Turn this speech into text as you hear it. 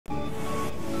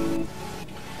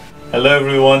Hello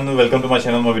everyone, welcome to my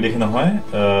channel.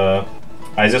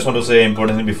 I just want to say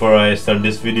important before I start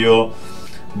this video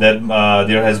that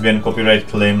there has been copyright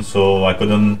claim, so I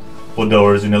couldn't put the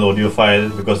original audio file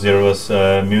because there was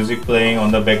music playing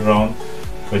on the background,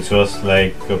 which was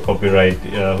like a copyright,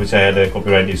 which I had a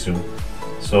copyright issue.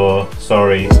 So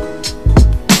sorry.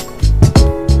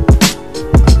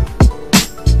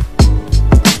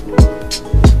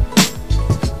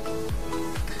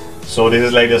 So this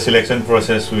is like the selection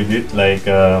process we did, like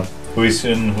who is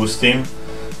in whose team.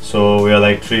 So we are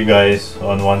like 3 guys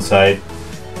on one side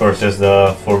versus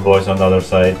the 4 boys on the other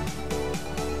side.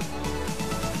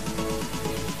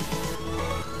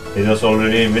 It was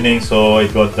already evening, so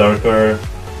it got darker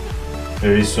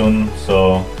very soon,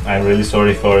 so I'm really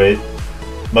sorry for it.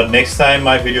 But next time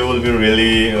my video will be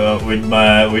really with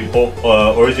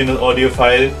original audio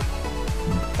file,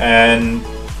 and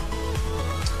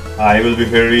I will be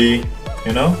very,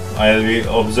 I'll be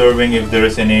observing if there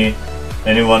is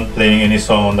anyone playing any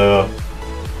song on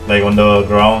the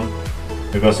ground,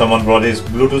 because someone brought his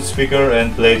Bluetooth speaker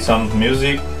and played some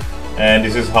music, and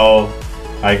this is how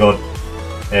I got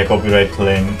a copyright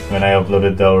claim when I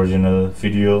uploaded the original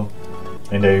video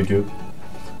in the YouTube.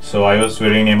 So I was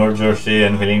wearing Neymar jersey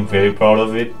and feeling very proud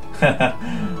of it.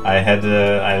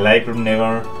 I like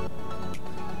Neymar,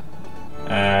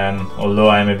 and although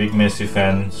I'm a big Messi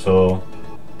fan, so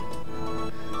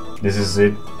this is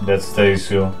it. That's the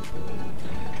issue.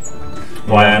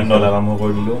 Why I'm not aramho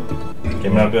kori dilu.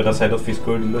 Camera to eta side of fix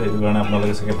kori dilu. Hetu karone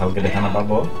apnaloke sake bhalke dekha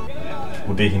napabo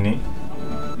gutei khini.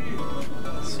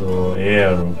 So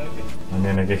aru ani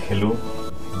enake khelu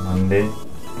Monday.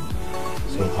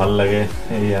 So bhal lage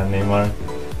ei Neymar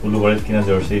ulubarit kina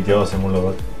jersey etiao ase mur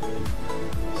logot.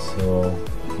 So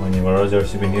moi Neymar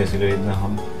jersey pindi asilu edna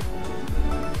ham.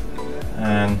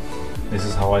 And this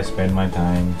is how I spend my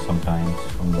time. Sometimes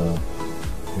on the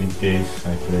weekdays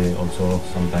I play, also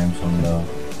sometimes on the,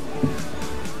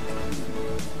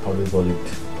 how do you call it,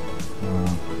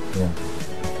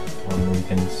 on the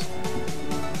weekends.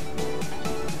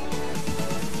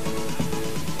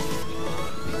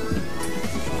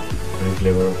 Very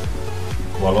clever.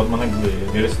 Walot mane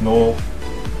there is no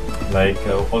like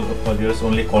there is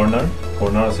only corner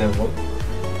ase all.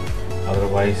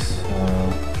 Otherwise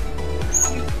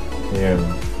here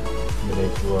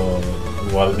like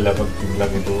wall bilakot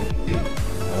bilak etu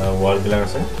wall bilak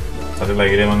ase tate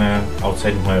lagire mane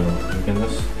outside hoy aro you can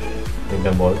just take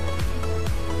the ball.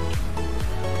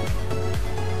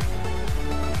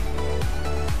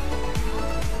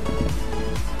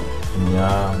 Ya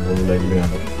ball lagile na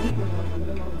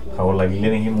khawar lagile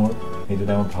nahi mor etu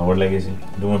time khawar lagise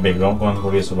etu mo background on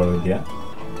kori asu baru dia,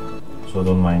 so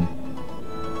don't mind.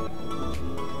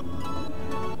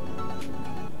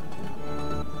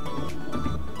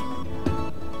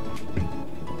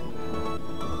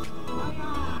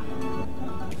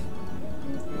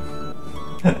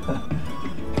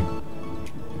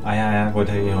 আয়া কৈ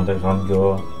থাকি সিহঁতে কাৰণ কিয়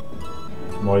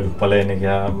মই দুপালে এনেকৈ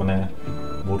মানে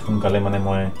বহুত সোনকালে মানে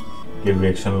মই কি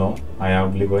ৰিয়েকশ্যন লওঁ আয়া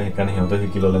বুলি কয়, সেইকাৰণে সিহঁতে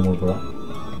শিকি ল'লে মোৰ পৰা।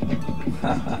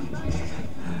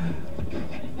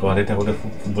 গুৱাহাটীত থাকোঁতে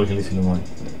ফুটবল খেলিছিলোঁ মই,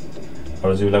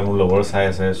 আৰু যিবিলাক মোৰ লগৰ চাই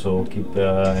আছে, চ' কিপ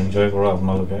এনজয় কৰক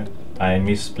আপোনালোকে। I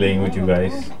miss playing with you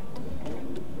guys.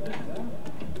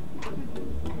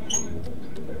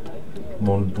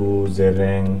 Montu,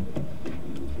 জেৰেং,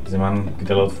 যিমান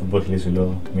কেইটা লগত ফুটবল খেলিছিলোঁ,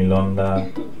 মিলন দা,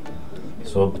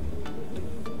 চব,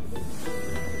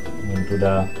 মন্টু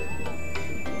দা,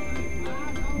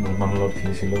 বহুত মানুহৰ লগত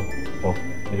খেলিছিলোঁ।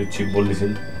 এইটো চিপ বল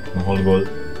দিছিল, নহ'ল গ'ল।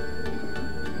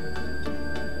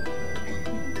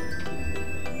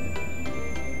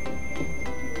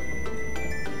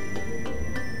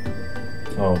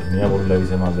 ধুনীয়া বল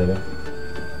লাগিছে মাজেৰে।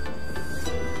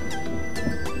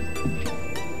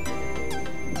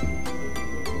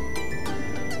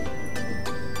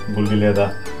 গোল দিলে এটা,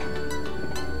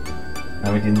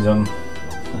 আমি তিনিজন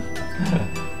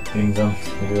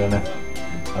সেইটো কাৰণে,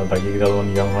 আৰু বাকীকেইটা অলপ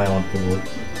নিয়ম হয় আমাতকৈ বহুত,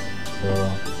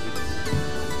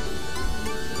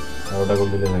 আৰু এটা গোল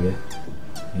দিলে থাকে।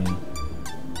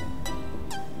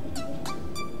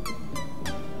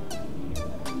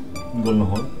 গোল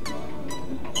নহ'ল।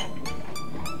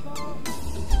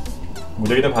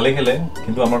 গোটেইকেইটা ভালেই খেলে,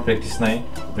 কিন্তু আমাৰ প্ৰেক্টিচ নাই,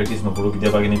 প্ৰেক্টিচ নকৰোঁ।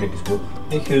 কেতিয়াবা কিনি প্ৰেক্টিচ কৰোঁ।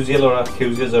 এই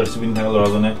সেউজীয়া জাৰ্চি পিন্ধি থকা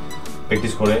ল'ৰাজনে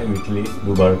প্ৰেক্টিচ কৰে উইকলি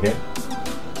 2 বাৰকৈ।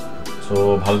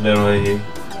 চ' ভাল প্লেয়াৰ হয় সি,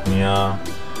 ধুনীয়া,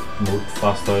 বহুত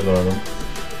ফাষ্ট হয় ল'ৰাজন।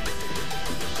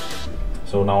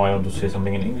 চ' now I want to say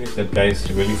something in English. That guy is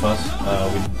really fast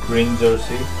with green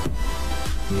jersey.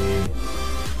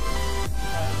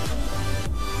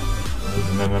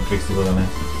 ধুনীয়া ট্ৰিক্স দিব জানে।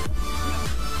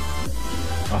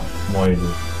 মই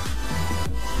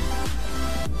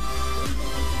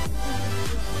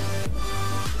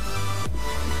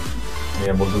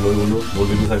এয়া বলটো লৈ গ'লো বল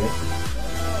দিলোঁ চাগে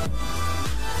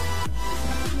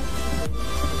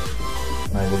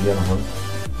নাই গ'ল দিয়া নহ'ল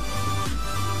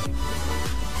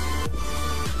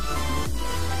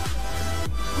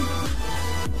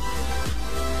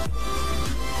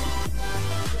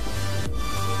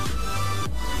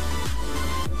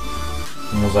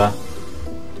মোজা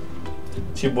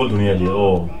চিপ বল ধুনীয়া দিয়ে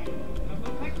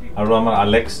আৰু আমাৰ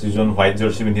আলেক্স যিজন হোৱাইট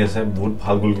জাৰ্চি পিন্ধি আছে বহুত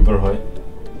ভাল গোলকিপাৰ হয়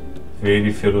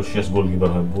ভেৰি ফেৰোচিয়াছ গোলকিপাৰ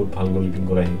হয় বহুত ভাল গোলকিপিং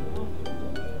কৰে C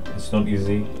it's not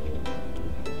easy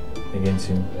against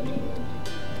him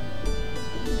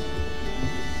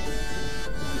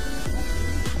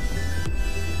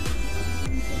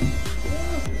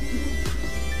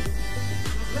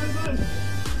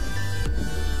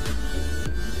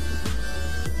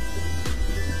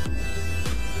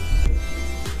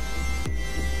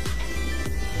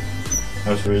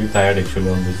I was really tired actually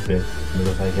on this day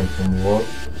because I came from work.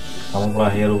 I'm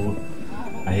going to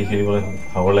I came here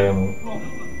how I am.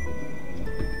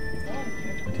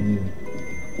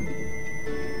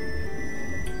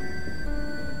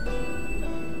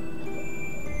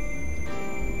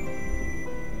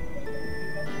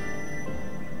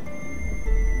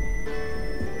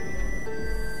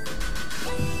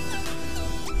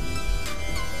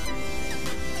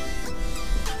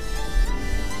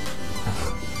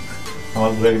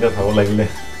 আমার বুড়া গিটা খাব লাগিলে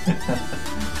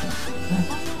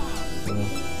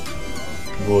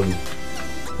গোল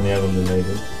ধুনীয়া গোল দিলে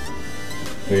এইটো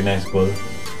ভেৰি নাইচ গোল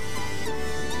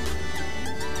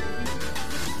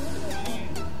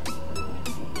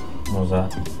মজা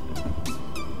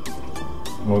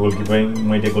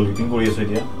মই এতিয়া গলকিপিং কৰি আছোঁ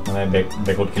এতিয়া মানে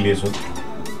বেকত খেলি আছোঁ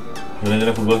যোনে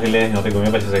যোনে ফুটবল খেলে সিহঁতে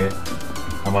গমেই পাইছে চাগে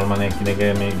আমাৰ মানে কেনেকৈ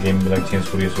আমি গেমবিলাক চেঞ্জ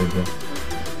কৰি আছোঁ এতিয়া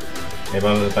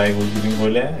এবাৰ তাই গোলকিপিং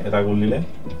কৰিলে এটা গোল দিলে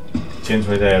চেঞ্জ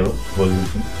হৈ যায় আৰু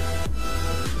গোলকিপিং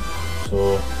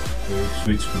চ'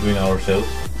 সুইচ বিটুইন আৱাৰ চেল্ফ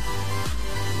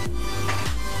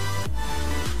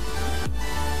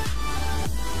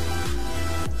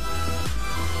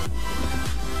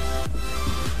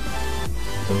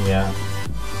ধুনীয়া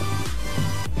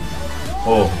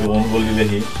তো অন গোল দিলে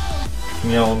সি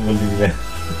ধুনীয়া অন গোল দি দিলে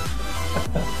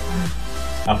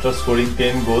after scoring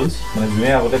 10 goals মানে যোনে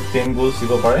আগতে 10 goals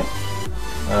দিব পাৰে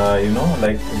you know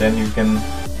like then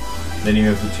you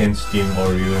have to change team or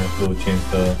you have to change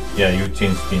you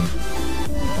change team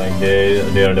like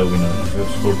they are the winner if you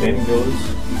score 10 goals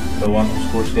the one who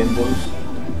scores 10 goals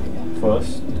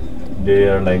first they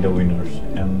are like the winners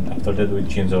and after that we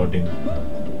change our team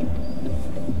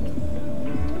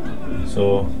so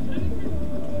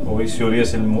always serious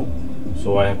in move so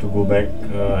I have to go back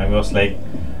I was like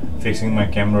fixing my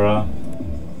camera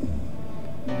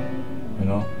you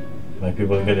know like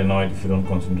people get annoyed if you don't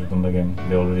concentrate on the game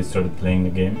they already started playing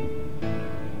the game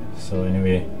so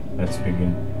anyway let's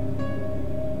begin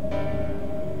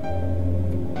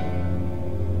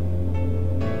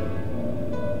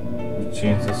we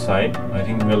change the side I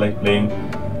think we're like playing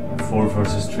 4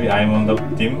 versus 3 I'm on the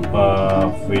team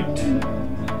with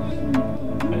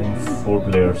I think 4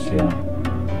 players yeah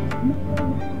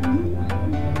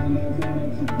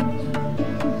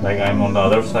like I'm on the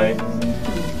other side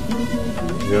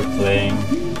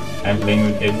I'm playing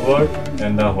with Edward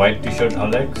and the white t-shirt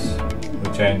Alex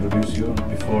which I introduced you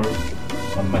before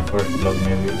on my first vlog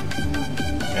maybe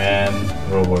and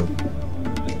Robert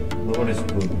is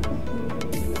good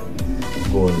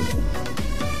goal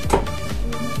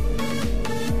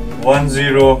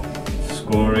 1-0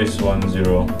 score is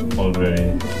 1-0 already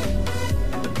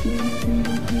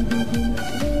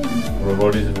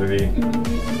Robert is very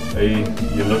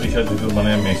yellow t-shirt which is a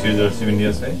Messi jersey in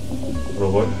the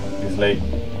Robert is like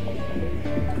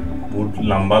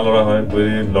lamba lora hoy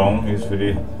very long he's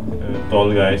very tall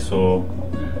guy so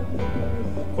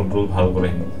control bhal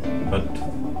kore but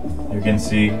you can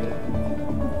see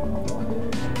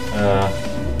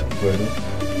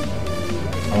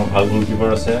our bhal goalkeeper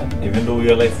ase even though we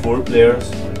are like 4 players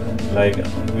like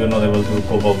we are not able to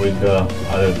cope up with the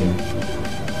other team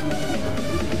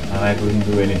and I couldn't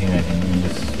do anything I think in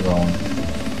this round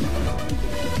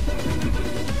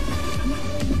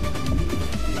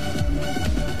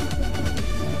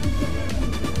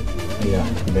yeah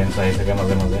then size again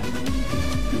maze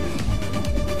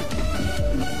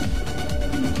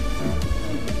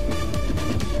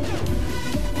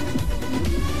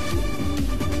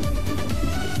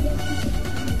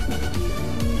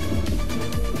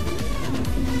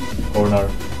corner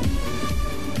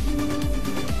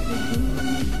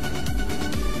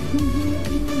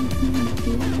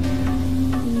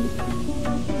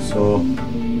so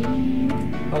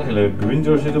green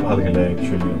jersey to bhal khela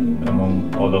actually among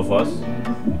all of us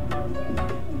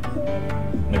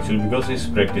actually, because he's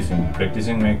practicing.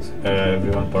 Practicing makes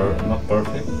everyone not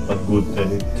perfect, but good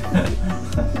at it.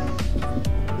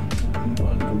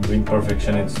 To bring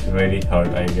perfection, it's very hard.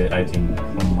 I think,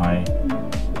 from my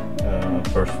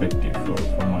perspective, or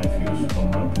from my views,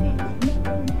 from my opinion.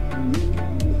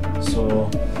 So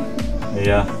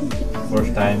yeah,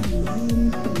 first time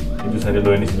itu saya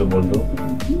lo ini silo boldo.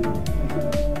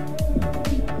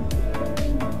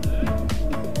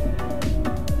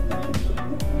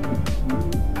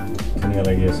 Tinggal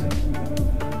lagi ya sih.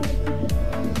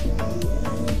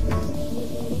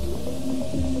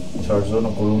 Charge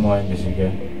no kuru mai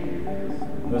basically,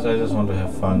 because I just want to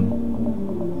have fun.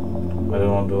 I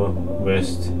don't want to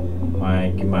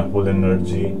give my whole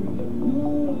energy.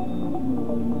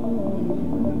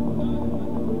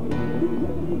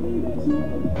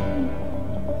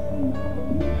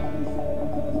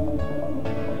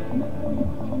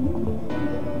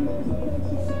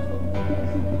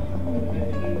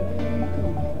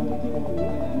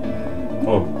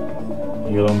 Oh,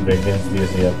 you don't break dance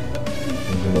this yet.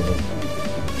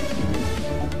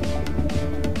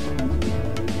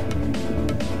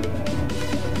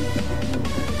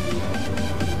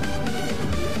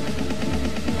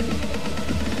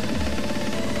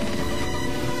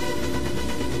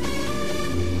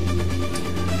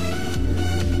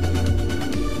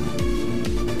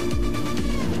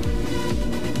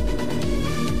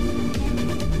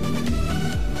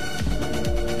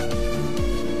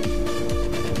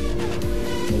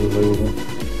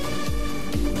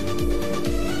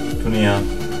 Dunia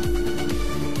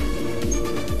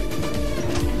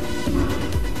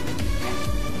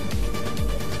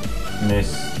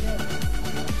miss.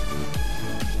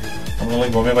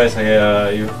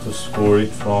 Like you have to score it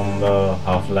from the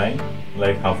half line,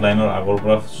 like half line or agor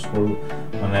pura score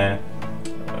mane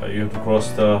you have to cross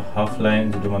the half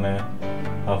line jitu mane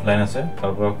half line ase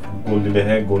tar pura goal dile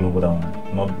he goal hobo down,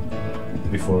 not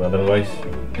before, otherwise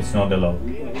it's not allowed.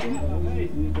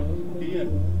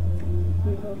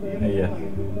 Yeah.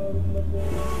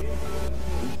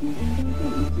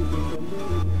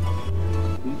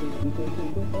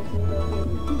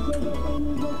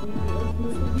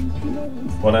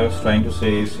 What I was trying to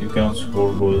say is you cannot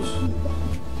score goals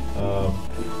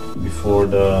before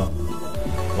the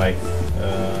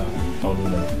how do you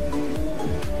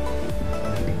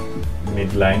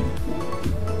midline.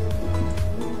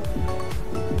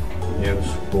 You have to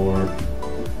score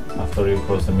after you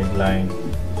cross the midline,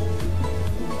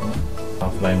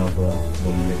 half line of goal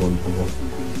to go.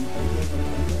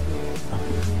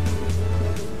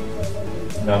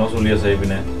 Gano Sulia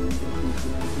Saibine.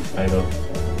 I don't.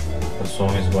 The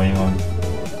song is going on.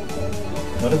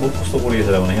 Not a book story.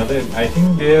 I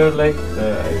think they are like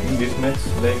in this match,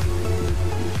 like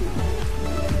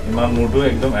Iman Mudu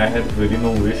ekdom I had really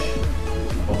no wish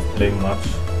of playing much.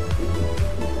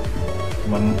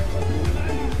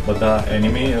 But the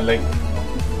enemy like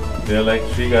they are like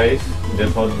 3 guys. They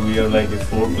thought we are like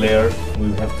 4 players.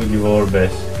 We have to give our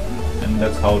best, and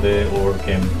that's how they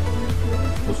overcame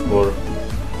to score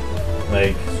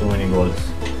like so many goals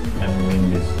and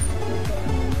win this.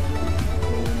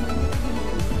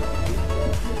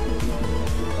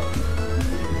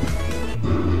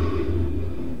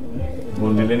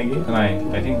 Goal dile niki? And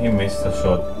I think he missed the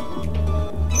shot.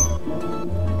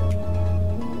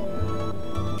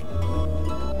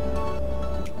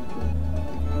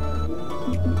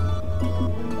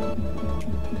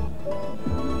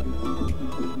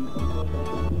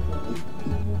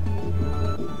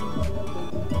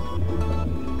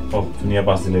 Oh, Tunia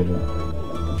pass dile tu.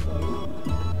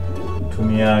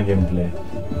 Tunia gameplay.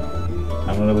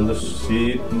 I'm not able to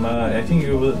see it. I think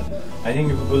you will. I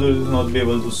think if people will not be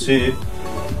able to see it,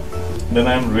 then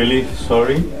I'm really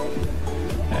sorry.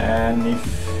 And if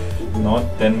not,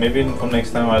 then maybe from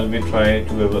next time I'll be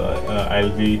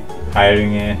I'll be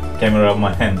hiring a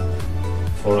cameraman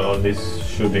for all these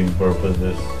shooting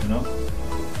purposes, you know.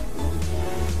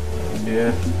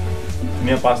 Yeah.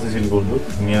 Mia pass this goal do.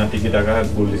 Mia ticket aga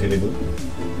goal this do.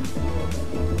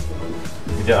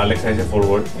 Alex is a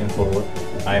forward.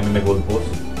 I am in the goal post.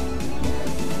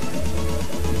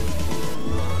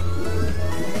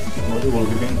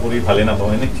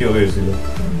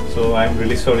 So I'm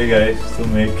really sorry guys to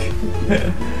make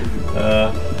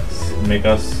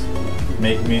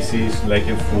me see like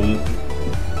a fool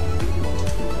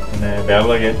in a bad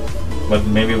again. But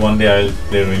maybe one day I'll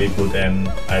play really good and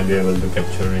I'll be able to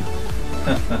capture it.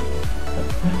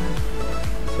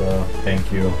 So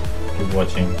thank you, keep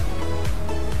watching.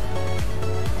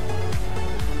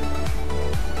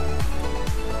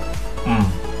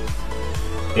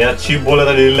 Yeah, cheap ball at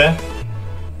the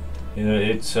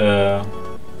it's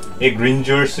a green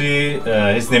jersey.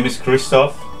 His name is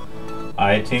Christoph.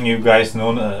 I think you guys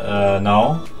know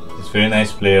now. He's a very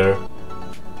nice player.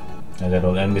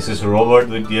 And this is Robert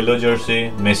with yellow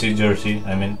jersey, Messi jersey.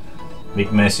 I mean, big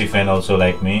Messi fan also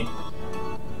like me.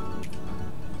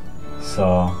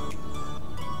 So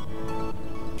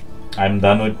I'm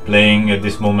done with playing at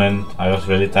this moment. I was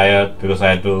really tired because I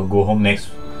had to go home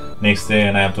next day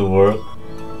and I have to work.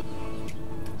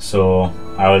 So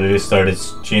I already started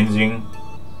changing.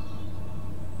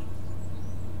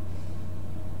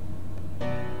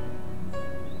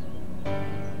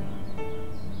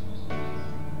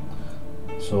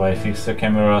 So I fixed the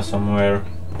camera somewhere,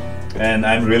 and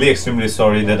I'm really extremely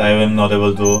sorry that I am not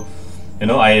able to,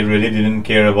 I really didn't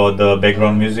care about the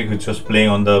background music which was playing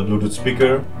on the Bluetooth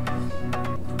speaker,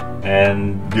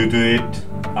 and due to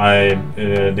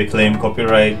it they claim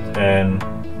copyright and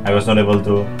I was not able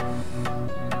to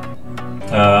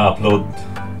upload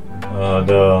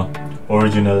the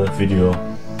original video.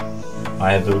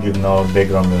 I have to give now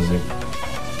background music.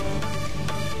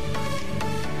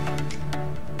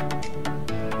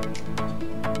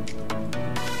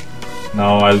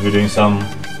 Now I'll be doing some,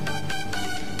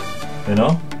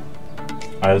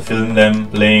 I'll film them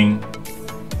playing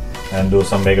and do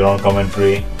some background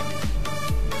commentary.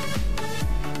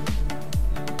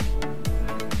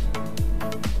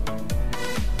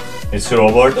 It's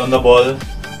Robert on the ball.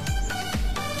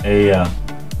 Hey,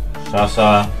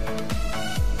 Sasha.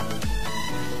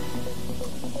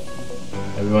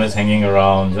 Everyone is hanging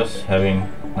around, just having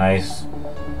nice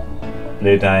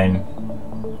playtime.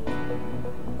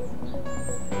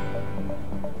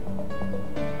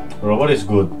 Robert is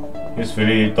good. He's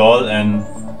very tall and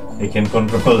he can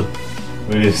control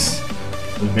with his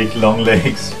big long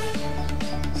legs.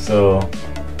 So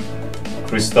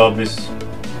Christoph is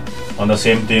on the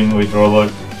same team with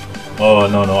Robert. Oh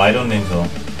no, I don't think so.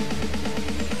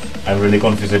 I'm really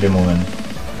confused at the moment.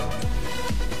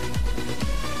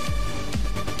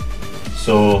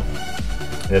 So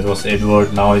that was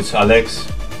Edward. Now it's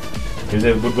Alex. He's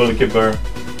a good goalkeeper.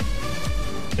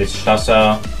 It's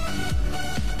Sasha.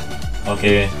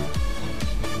 Okay.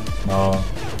 Now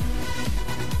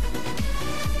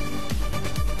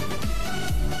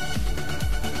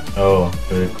oh,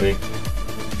 very quick.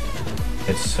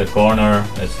 It's a corner.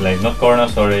 It's like not corner,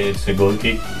 sorry, it's a goal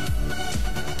kick.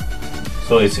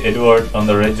 So it's Edward on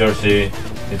the red jersey.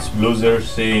 It's blue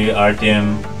jersey,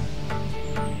 RTM,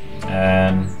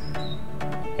 and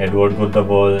Edward got the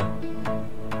ball.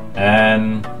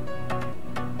 And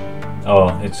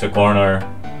oh, it's a corner.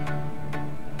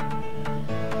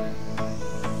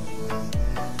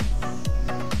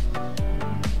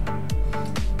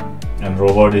 And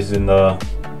Robert is in the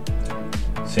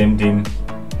same team.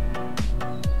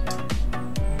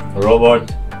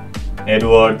 Robert,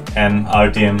 Edward and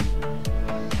RTM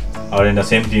are in the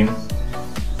same team,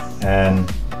 and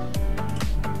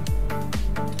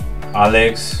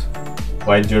Alex,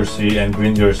 white jersey and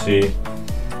green jersey,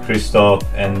 Christoph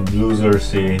and blue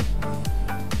jersey,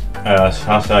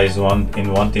 Sasha is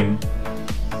in one team.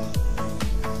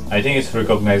 I think it's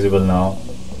recognizable now.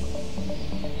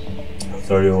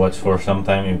 After you watch for some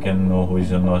time, you can know who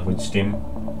is on which team.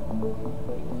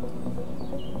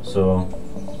 So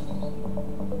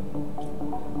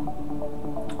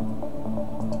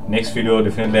next video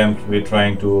definitely I'm be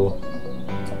trying to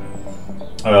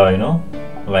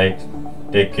like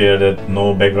take care that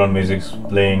no background music's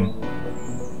playing.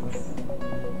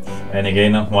 And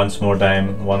again, one more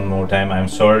time I'm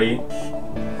sorry.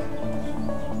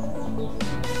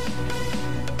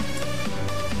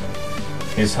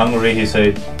 He's hungry, he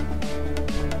said.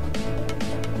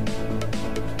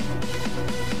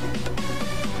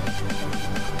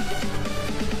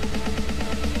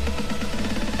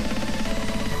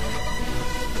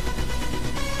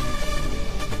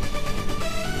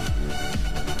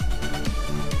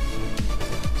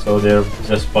 So they're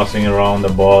just passing around the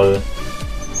ball.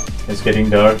 It's getting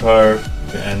darker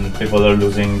and people are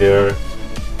losing their,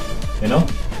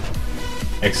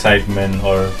 excitement,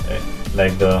 or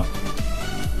like the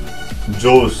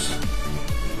Josh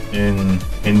in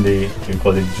Hindi, you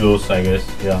call it Josh, I guess.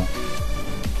 Yeah.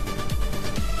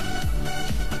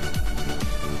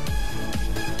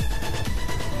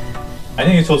 I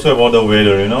think it's also about the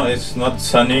weather, it's not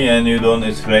sunny and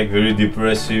it's like very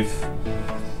depressive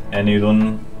and you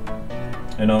don't,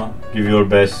 give your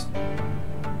best.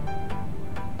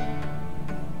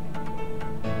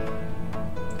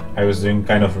 I was doing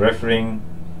kind of refereeing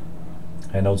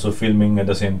and also filming at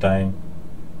the same time.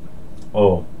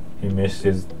 Oh, he missed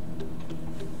his,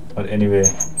 but anyway,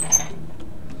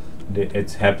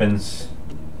 it happens.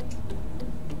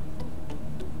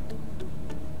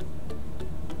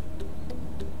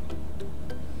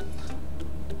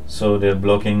 So they're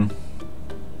blocking,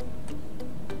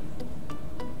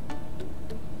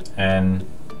 and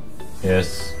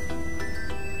yes,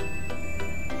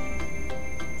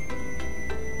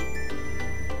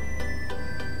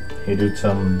 he did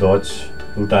some dodge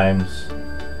 2 times.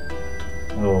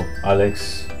 Oh,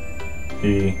 Alex,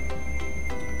 he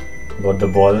got the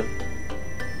ball.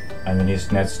 I mean, he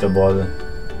snatched the ball.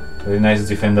 Very nice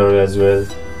defender as well.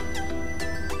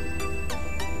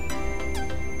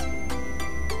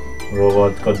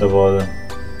 Robot got the ball.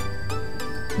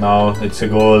 Now it's a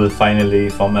goal finally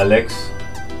from Alex.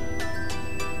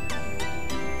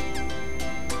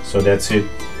 So that's it.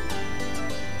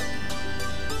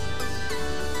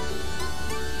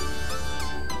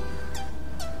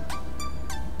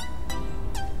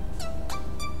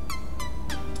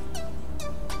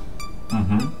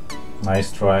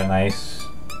 Nice try, nice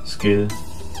skill.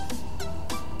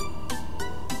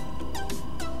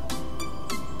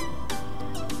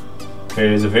 Okay,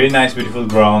 it's a very nice, beautiful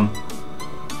ground.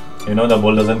 You know, the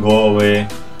ball doesn't go away.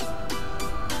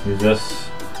 You just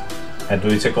have to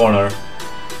reach a corner.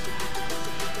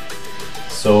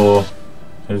 So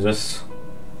you just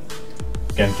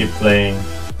can keep playing.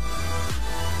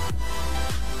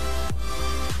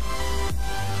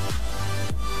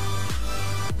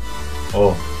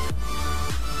 Oh,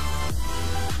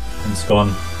 it's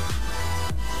gone.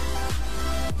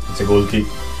 It's a goal kick.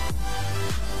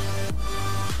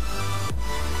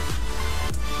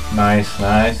 Nice,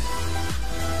 nice.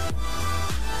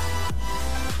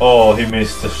 Oh, he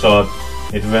missed the shot.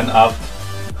 It went up.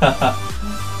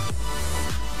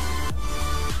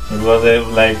 It was a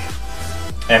like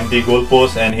empty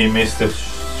goalpost, and he missed the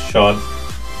shot,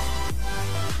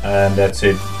 and that's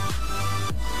it.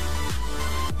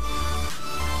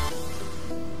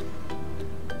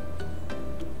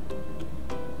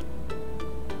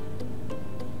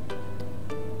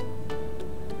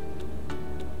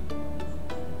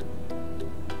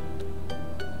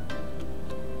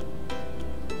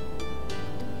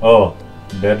 Oh,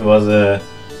 that was a,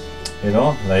 you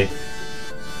know, like,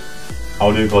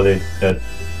 how do you call it, that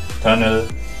tunnel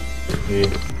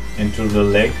into the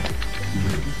leg.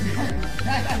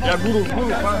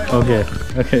 Okay,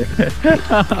 okay.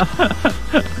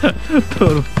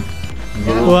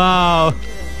 Wow.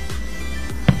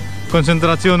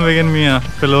 Concentration wegen mir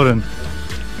verloren.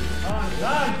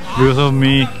 Because of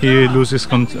me, he loses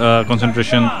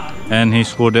concentration and he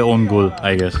scored their own goal,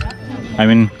 I guess. I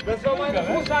mean,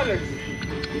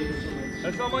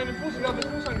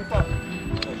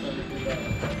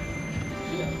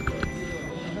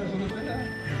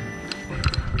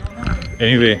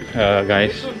 anyway,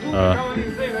 guys,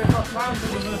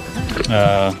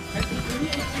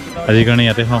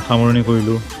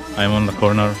 I'm on the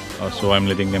corner, so I'm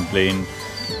letting them play in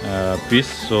peace.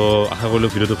 So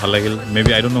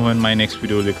maybe I don't know when my next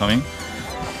video will be coming.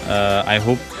 I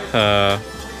hope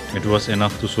it was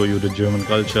enough to show you the German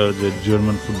culture, the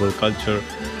German football culture.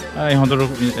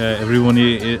 Everyone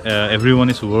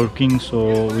is working,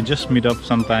 so we just meet up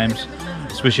sometimes,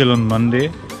 especially on Monday,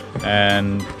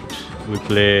 and we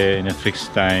play in a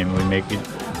fixed time. We make it,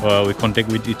 we contact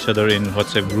with each other in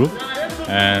WhatsApp group,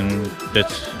 and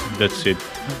that's it.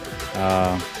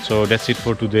 So that's it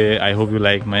for today. I hope you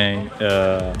like my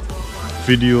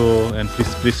video, and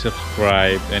please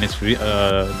subscribe. And it's very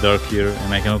dark here,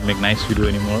 and I cannot make nice video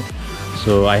anymore,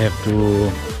 so I have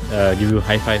to give you a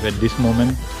high five at this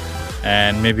moment.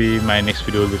 And maybe my next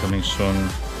video will be coming soon,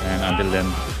 and until then,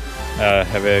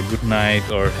 have a good night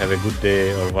or have a good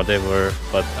day or whatever,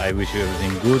 but I wish you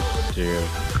everything good. Cheers.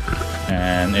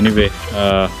 And anyway,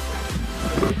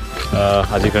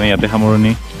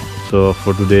 so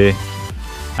for today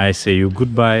I say you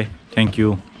goodbye, thank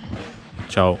you,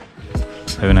 ciao,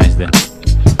 have a nice day.